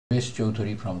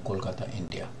Debeshchoudhury from Kolkata,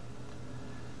 India.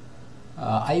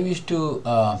 I wish to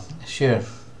share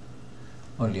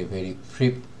only a very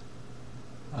brief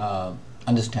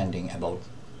understanding about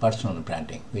personal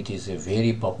branding, which is a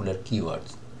very popular keyword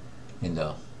in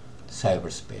the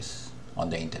cyberspace on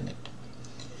the internet.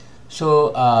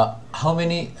 So how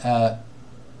many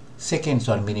seconds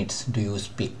or minutes do you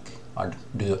speak or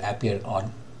do you appear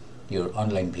on your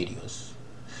online videos?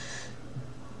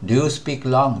 Do you speak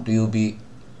long? Do you be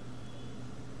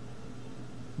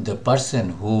the person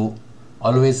who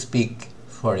always speak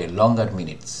for a longer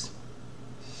minutes?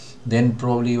 Then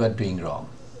probably you are doing wrong.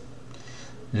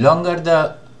 Longer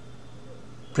the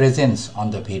presence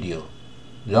on the video,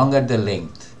 longer the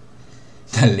length,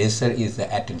 the lesser is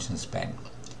the attention span.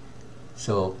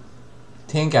 So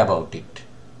think about it.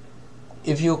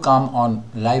 If you come on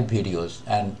live videos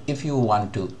and if you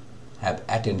want to have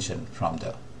attention from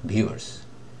the viewers,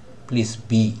 please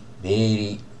be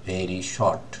very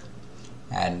short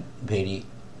and very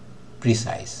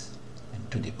precise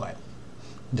and to the point.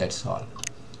 That's all.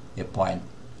 A point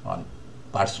on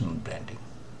personal branding.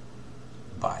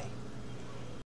 Bye.